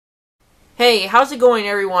Hey, how's it going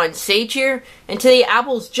everyone? Sage here, and today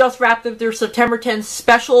Apple's just wrapped up their September 10th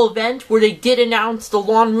special event where they did announce the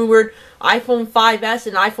long-rumored iPhone 5S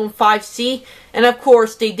and iPhone 5C, and of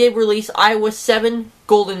course they did release iOS 7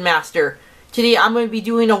 Golden Master. Today I'm going to be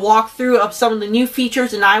doing a walkthrough of some of the new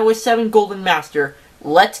features in iOS 7 Golden Master.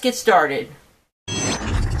 Let's get started.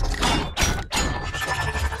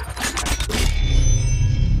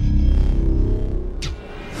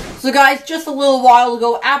 So guys, just a little while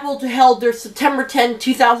ago, Apple held their September 10,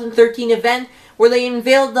 2013 event where they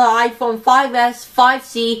unveiled the iPhone 5S,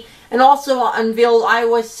 5C, and also unveiled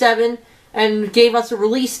iOS 7 and gave us a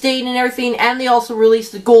release date and everything, and they also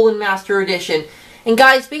released the Golden Master Edition. And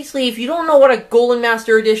guys, basically, if you don't know what a Golden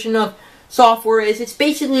Master Edition of software is, it's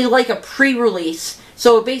basically like a pre-release.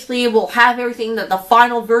 So basically it will have everything that the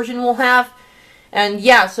final version will have. And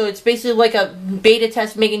yeah, so it's basically like a beta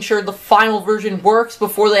test, making sure the final version works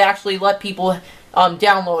before they actually let people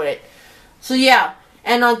download it. So yeah,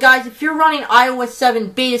 and guys, if you're running iOS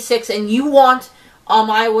 7 Beta 6 and you want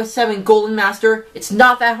iOS 7 Golden Master, it's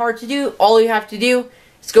not that hard to do. All you have to do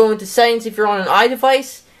is go into Settings if you're on an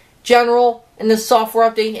iDevice, General, and the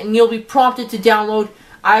Software Update, and you'll be prompted to download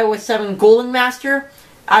iOS 7 Golden Master.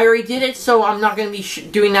 I already did it, so I'm not going to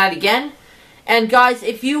be doing that again. And guys,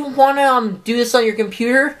 if you want to do this on your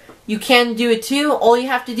computer, you can do it too. All you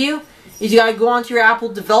have to do is you gotta go onto your Apple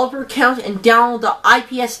developer account and download the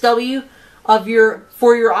IPSW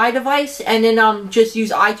for your iDevice, and then just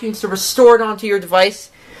use iTunes to restore it onto your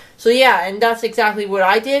device. So yeah, and that's exactly what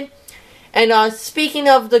I did. And speaking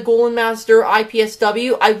of the Golden Master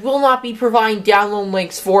IPSW, I will not be providing download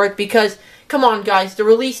links for it because, come on guys, the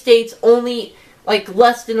release date's only like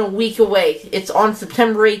less than a week away. It's on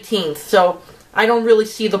September 18th, so I don't really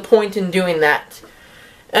see the point in doing that.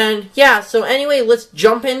 And yeah, so anyway, let's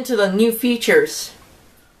jump into the new features.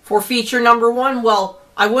 For feature number 1, well,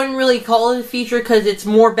 I wouldn't really call it a feature because it's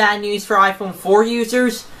more bad news for iPhone 4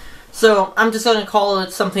 users, so I'm just going to call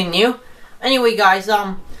it something new. Anyway guys,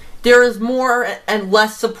 there is more and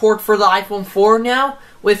less support for the iPhone 4 now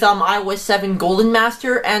with iOS 7 Golden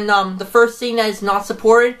Master, and the first thing that is not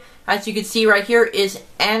supported, as you can see right here, is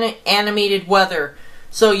animated weather.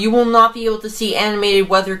 So you will not be able to see animated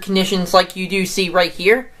weather conditions like you do see right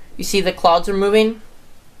here. You see the clouds are moving?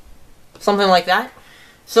 Something like that.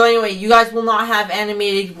 So anyway, you guys will not have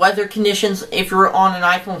animated weather conditions if you're on an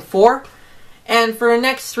iPhone 4. And for the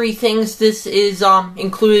next 3 things, this is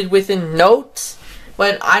included within Notes.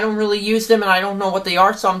 But I don't really use them and I don't know what they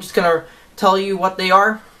are, so I'm just going to tell you what they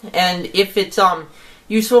are. And if it's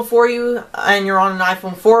useful for you and you're on an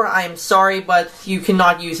iPhone 4, I am sorry, but you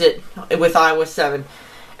cannot use it with iOS 7.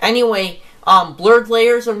 Anyway, blurred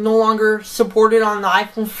layers are no longer supported on the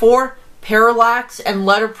iPhone 4. Parallax and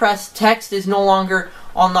letterpress text is no longer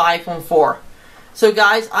on the iPhone 4. So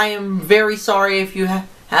guys, I am very sorry if you have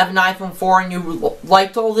an iPhone 4 and you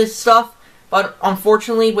liked all this stuff, but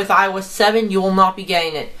unfortunately with iOS 7 you will not be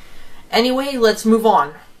getting it. Anyway, let's move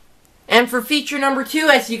on. And for feature number 2,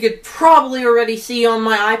 as you could probably already see on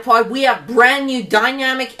my iPod, we have brand new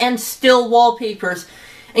dynamic and still wallpapers.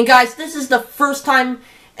 And guys, this is the first time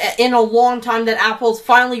in a long time that Apple's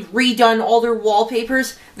finally redone all their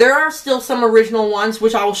wallpapers. There are still some original ones,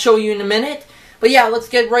 which I will show you in a minute. But yeah, let's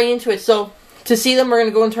get right into it. So, to see them, we're going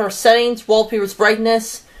to go into our settings, wallpapers,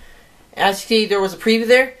 brightness. As you see, there was a preview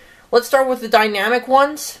there. Let's start with the dynamic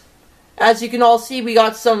ones. As you can all see, we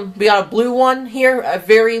got a blue one here, a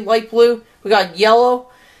very light blue. We got yellow,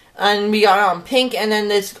 and we got pink, and then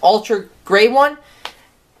this ultra gray one.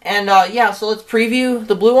 And yeah, so let's preview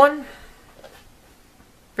the blue one.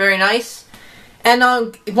 Very nice.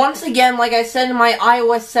 And once again, like I said in my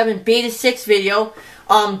iOS 7 Beta 6 video,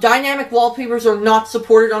 dynamic wallpapers are not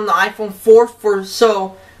supported on the iPhone 4.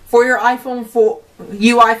 So for your iPhone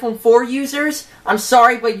 4 users, I'm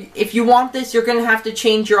sorry, but if you want this, you're going to have to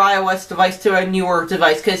change your iOS device to a newer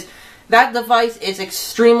device, because that device is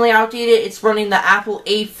extremely outdated. It's running the Apple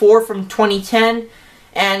A4 from 2010,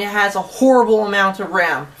 and it has a horrible amount of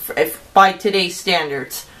RAM by today's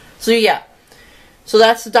standards. So yeah, so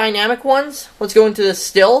that's the dynamic ones. Let's go into the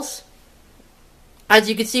stills. As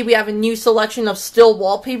you can see, we have a new selection of still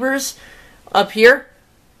wallpapers up here.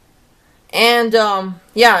 And,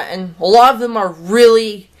 yeah, and a lot of them are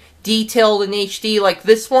really detailed in HD, like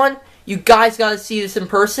this one. You guys gotta see this in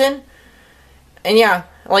person. And yeah,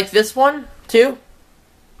 like this one, too.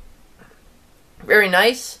 Very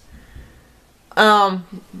nice.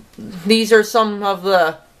 These are some of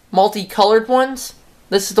the multicolored ones.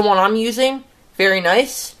 This is the one I'm using. Very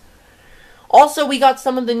nice. Also, we got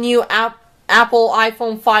some of the new Apple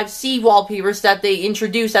iPhone 5C wallpapers that they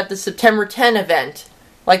introduced at the September 10 event.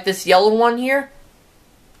 Like this yellow one here.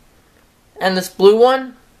 and this blue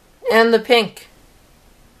one, and the pink.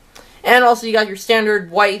 And also you got your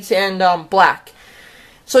standard white and black.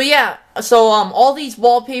 So yeah, so all these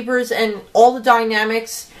wallpapers and all the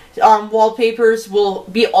dynamics wallpapers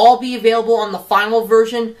will all be available on the final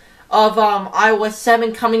version of iOS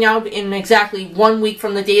 7, coming out in exactly 1 week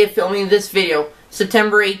from the day of filming this video,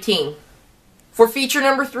 September 18. For feature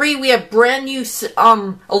number 3, we have brand new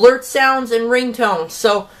alert sounds and ringtones.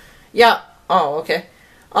 So yeah,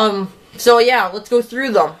 so yeah, let's go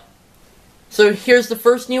through them. So here's the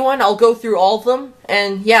first new one. I'll go through all of them,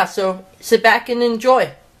 and yeah, so sit back and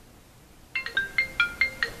enjoy.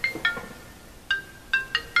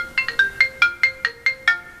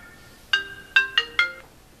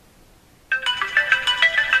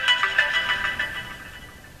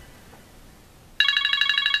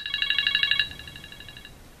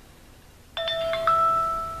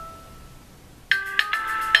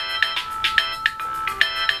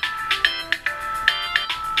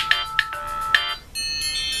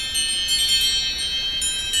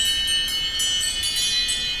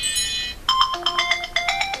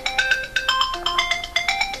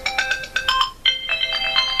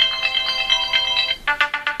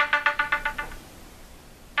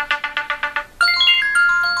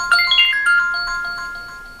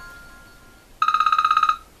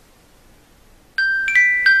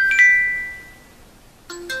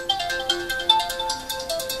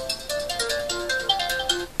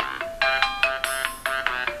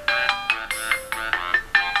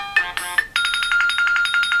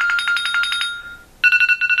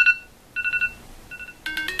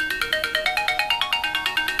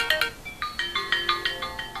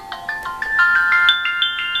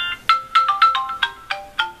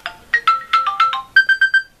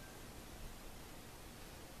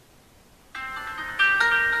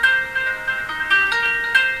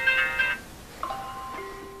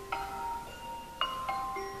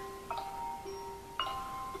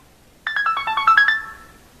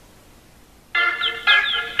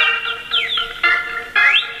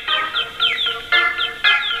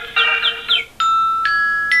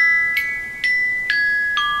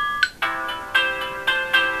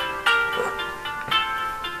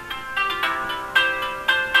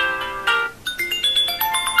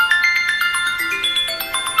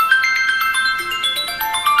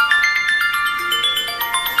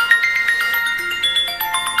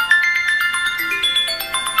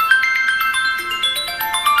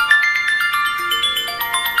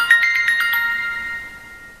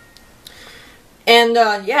 And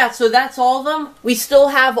yeah, so that's all of them. We still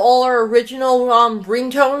have all our original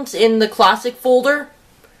ringtones in the classic folder,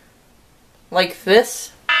 like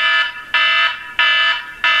this.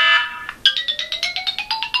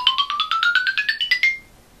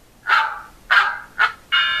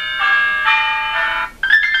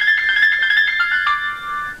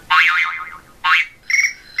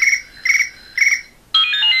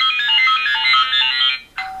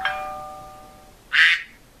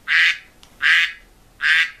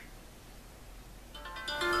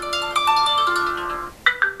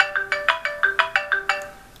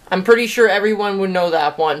 I'm pretty sure everyone would know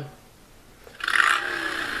that one.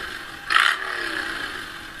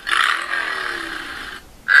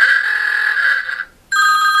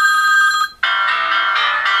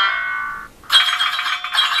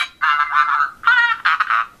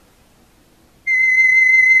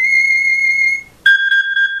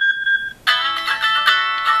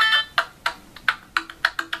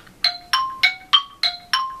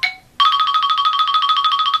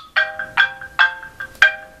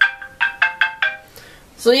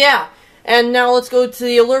 So yeah, and now let's go to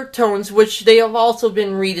the alert tones, which they have also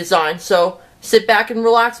been redesigned. So sit back and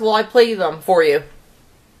relax while I play them for you.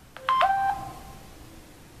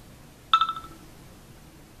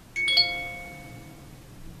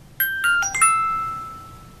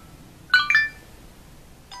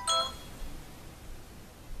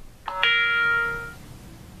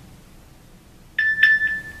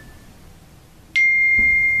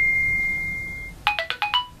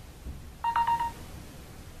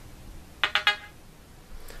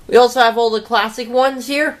 We also have all the classic ones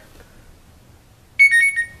here.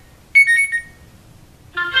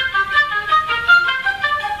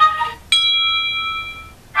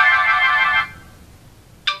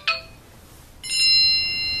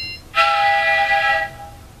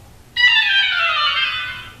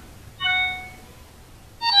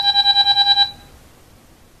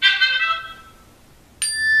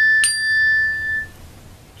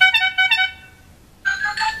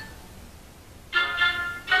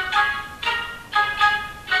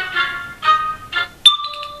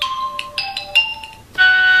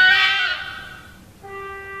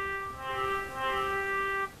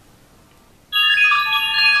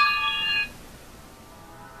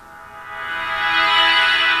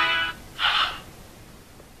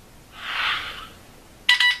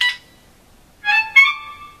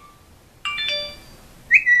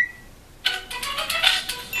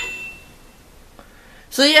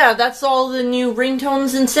 So yeah, that's all the new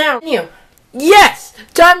ringtones and sound. Yes!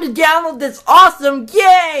 Time to download this awesome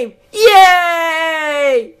game!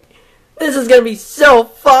 Yay! This is gonna be so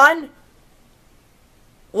fun!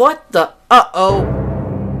 What the? Uh-oh.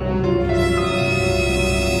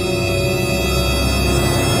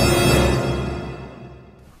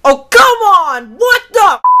 Oh, come on! What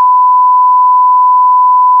the?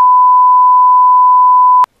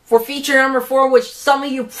 For feature number 4, which some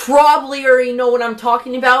of you probably already know what I'm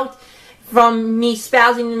talking about from me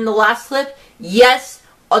spazzing in the last clip, yes,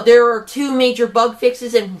 there are 2 major bug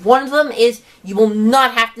fixes, and one of them is you will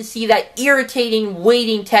not have to see that irritating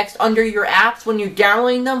waiting text under your apps when you're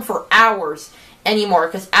downloading them for hours anymore,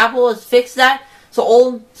 because Apple has fixed that.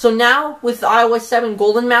 So now with iOS 7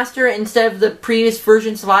 Golden Master, instead of the previous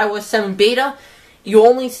versions of iOS 7 Beta, you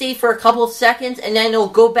only stay for a couple of seconds, and then it'll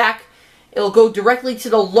go back. It'll go directly to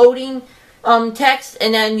the loading text,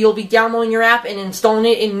 and then you'll be downloading your app and installing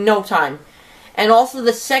it in no time. And also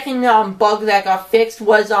the second bug that got fixed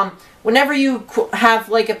was whenever you have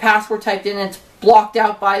like a password typed in and it's blocked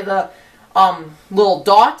out by the little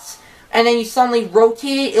dots, and then you suddenly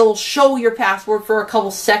rotate it, it'll show your password for a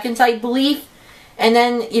couple seconds, I believe. And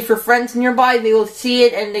then if your friends nearby, they will see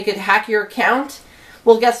it and they could hack your account.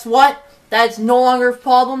 Well, guess what? That is no longer a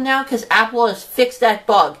problem now because Apple has fixed that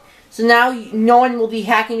bug. So now no one will be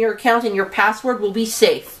hacking your account and your password will be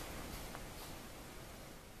safe.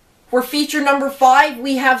 For feature number 5,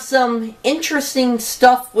 we have some interesting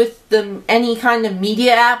stuff with any kind of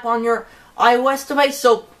media app on your iOS device.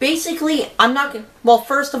 So basically,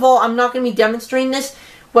 first of all, I'm not going to be demonstrating this,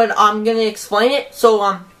 but I'm going to explain it.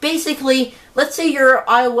 So basically, let's say your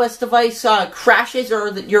iOS device crashes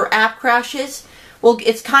or your app crashes. Well,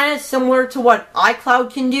 it's kind of similar to what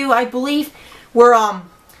iCloud can do, I believe, where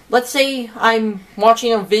let's say I'm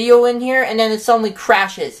watching a video in here and then it suddenly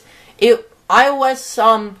crashes.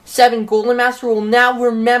 iOS 7 Golden Master will now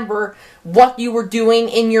remember what you were doing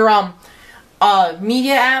in your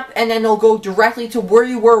media app, and then it'll go directly to where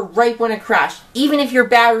you were right when it crashed. Even if your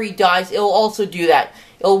battery dies, it'll also do that.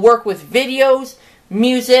 It'll work with videos,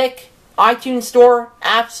 music, iTunes Store,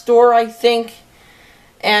 App Store, I think,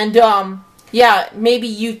 and yeah,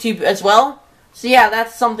 maybe YouTube as well. So yeah,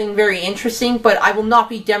 that's something very interesting, but I will not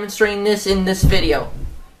be demonstrating this in this video.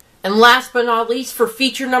 And last but not least, for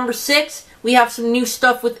feature number 6, we have some new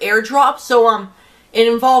stuff with AirDrop. So it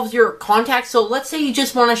involves your contacts. So let's say you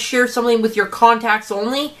just want to share something with your contacts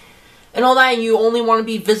only, and all that, and you only want to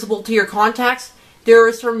be visible to your contacts. There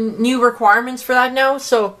are some new requirements for that now.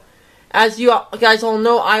 So as you guys all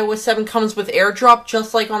know, iOS 7 comes with AirDrop,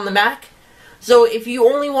 just like on the Mac. So if you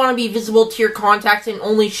only want to be visible to your contacts and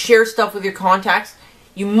only share stuff with your contacts,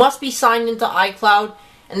 you must be signed into iCloud,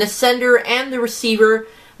 and the sender and the receiver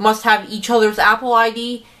must have each other's Apple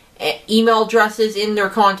ID and email addresses in their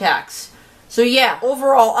contacts. So yeah,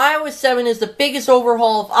 overall, iOS 7 is the biggest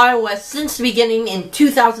overhaul of iOS since the beginning in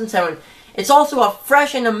 2007. It's also a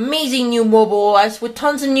fresh and amazing new mobile OS with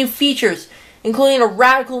tons of new features, including a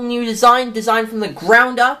radical new design designed from the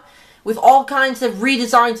ground up, with all kinds of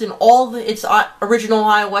redesigns in all its original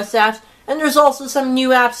iOS apps, and there's also some new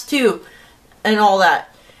apps too, and all that.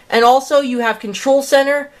 And also you have Control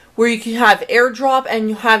Center, where you can have AirDrop, and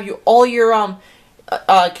you have all your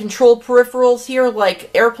control peripherals here, like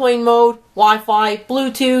airplane mode, Wi-Fi,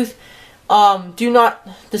 Bluetooth, do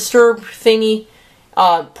not disturb thingy,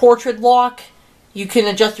 portrait lock. You can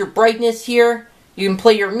adjust your brightness here. You can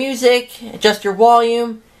play your music, adjust your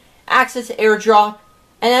volume, access AirDrop.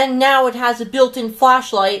 And then now it has a built-in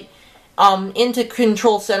flashlight into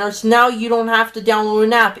Control Center, so now you don't have to download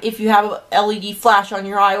an app if you have a LED flash on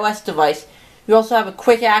your iOS device. You also have a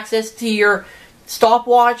quick access to your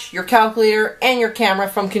stopwatch, your calculator, and your camera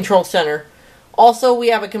from Control Center. Also, we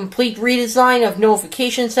have a complete redesign of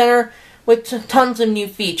Notification Center with tons of new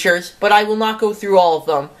features, but I will not go through all of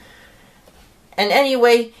them. And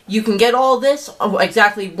anyway, you can get all this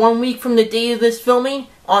exactly 1 week from the date of this filming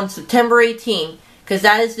on September 18th. Because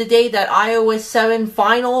that is the day that iOS 7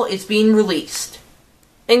 Final is being released.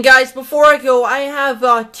 And guys, before I go, I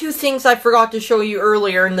have 2 things I forgot to show you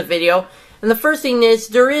earlier in the video. And the first thing is,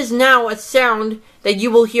 there is now a sound that you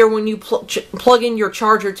will hear when you plug in your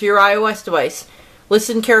charger to your iOS device.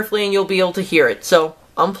 Listen carefully and you'll be able to hear it. So,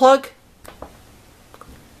 unplug.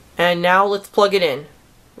 And now let's plug it in.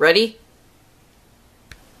 Ready?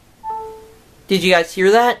 Did you guys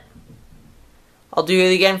hear that? I'll do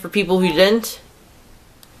it again for people who didn't.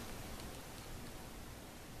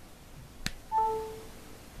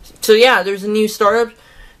 So yeah, there's a new startup.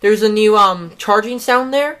 There's a new charging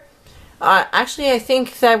sound there. Actually, I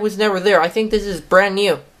think that was never there. I think this is brand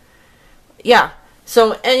new. Yeah.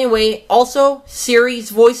 So anyway, also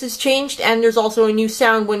Siri's voice has changed, and there's also a new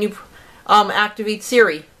sound when you activate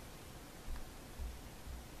Siri.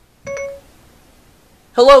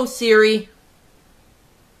 Hello, Siri.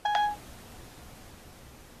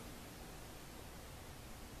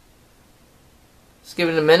 Just give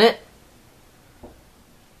it a minute.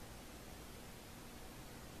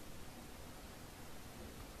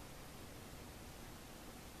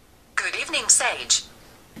 Good evening, Sage.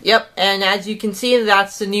 Yep, and as you can see,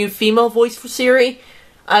 that's the new female voice for Siri.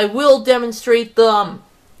 I will demonstrate the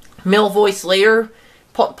male voice later,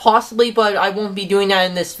 possibly, but I won't be doing that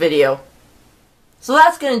in this video. So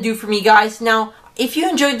that's going to do for me, guys. Now, if you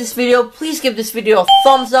enjoyed this video, please give this video a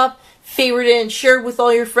thumbs up, favorite it, and share it with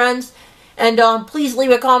all your friends. And please leave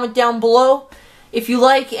a comment down below if you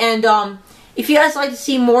like. And if you guys like to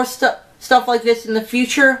see more stuff like this in the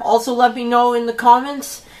future, also let me know in the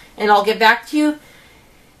comments, and I'll get back to you.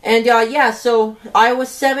 And yeah, so iOS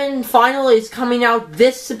 7 final is coming out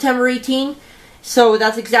this September 18. So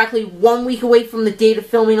that's exactly 1 week away from the date of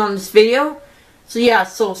filming on this video. So yeah,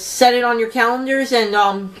 so set it on your calendars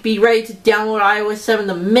and be ready to download iOS 7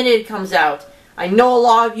 the minute it comes out. I know a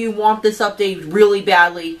lot of you want this update really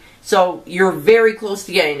badly, so you're very close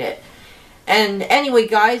to getting it. And anyway,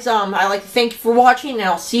 guys, I'd like to thank you for watching, and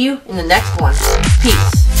I'll see you in the next one.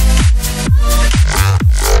 Peace.